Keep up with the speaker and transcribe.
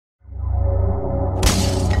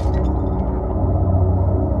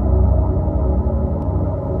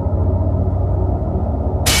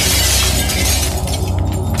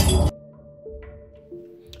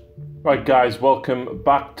Right guys, welcome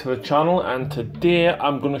back to the channel, and today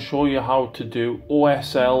I'm going to show you how to do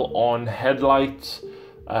OSL on headlights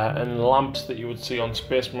and lamps that you would see on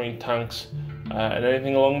Space Marine tanks and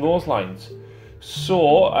anything along those lines.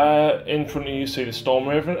 So in front of you see the Storm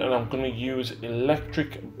Raven, and I'm going to use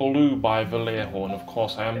Electric Blue by Vallejo, and of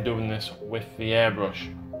course I am doing this with the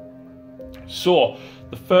airbrush. So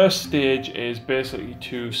the first stage is basically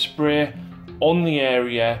to spray on the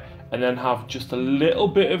area and then have just a little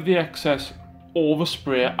bit of the excess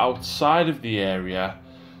overspray outside of the area.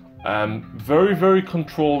 Very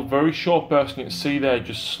controlled, very short burst. You can see there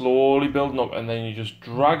just slowly building up, and then you just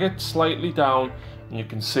drag it slightly down, and you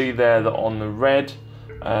can see there that on the red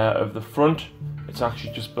of the front it's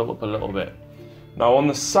actually just built up a little bit. Now on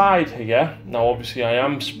the side here, now obviously I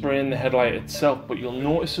am spraying the headlight itself, but you'll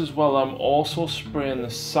notice as well I'm also spraying the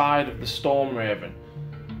side of the Storm Raven.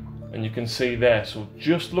 And you can see there, so it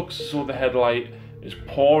just looks as though the headlight is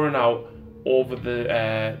pouring out over the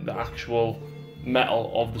actual metal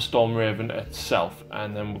of the Storm Raven itself.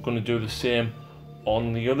 And then we're going to do the same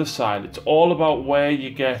on the other side. It's all about where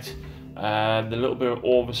you get the little bit of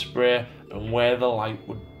overspray and where the light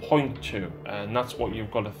would point to, and that's what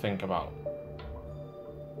you've got to think about.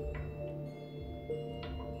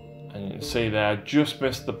 And you can see there, I just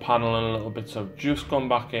missed the paneling a little bit, so I've just gone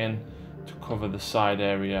back in to cover the side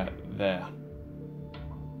area there.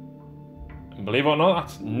 And believe it or not,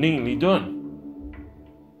 that's nearly done.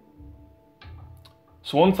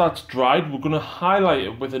 So once that's dried, we're going to highlight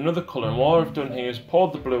it with another colour, and what I've done here is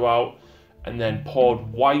poured the blue out and then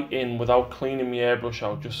poured white in without cleaning the airbrush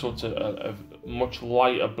out, just so it's a much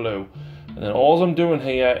lighter blue. And then all I'm doing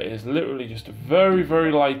here is literally just a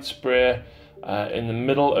very light spray in the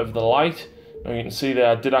middle of the light. Now you can see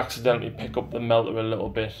there I did accidentally pick up the melter a little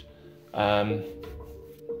bit.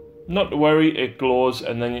 Not to worry, it glows,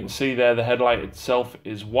 and then you can see there the headlight itself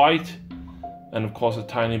is white, and of course a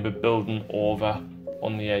tiny bit building over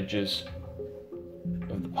on the edges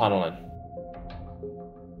of the paneling.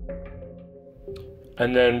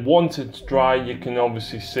 And then once it's dry, you can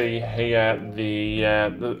obviously see here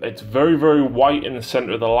it's very white in the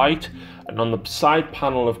center of the light, and on the side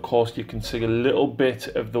panel of course you can see a little bit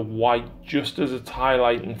of the white just as it's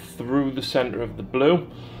highlighting through the center of the blue.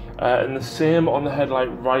 And the same on the headlight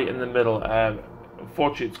right in the middle.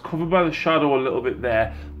 Unfortunately it's covered by the shadow a little bit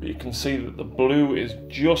there, but you can see that the blue is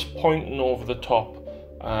just pointing over the top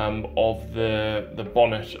of the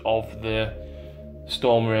bonnet of the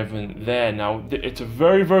Storm Raven there. Now it's a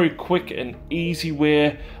very quick and easy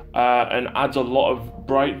way and adds a lot of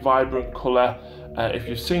bright vibrant colour. If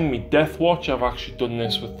you've seen me Death Watch, I've actually done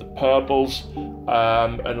this with the purples,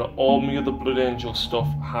 and all my other Blood Angel stuff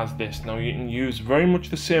has this. Now you can use very much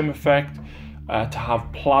the same effect to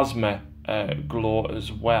have plasma glow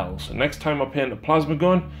as well. So next time I paint a plasma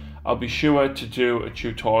gun, I'll be sure to do a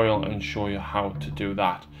tutorial and show you how to do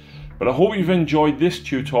that. But I hope you've enjoyed this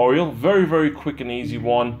tutorial, very quick and easy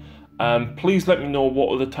one. Please let me know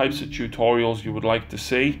what other types of tutorials you would like to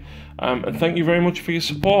see, and thank you very much for your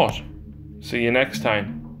support. See you next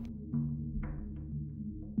time.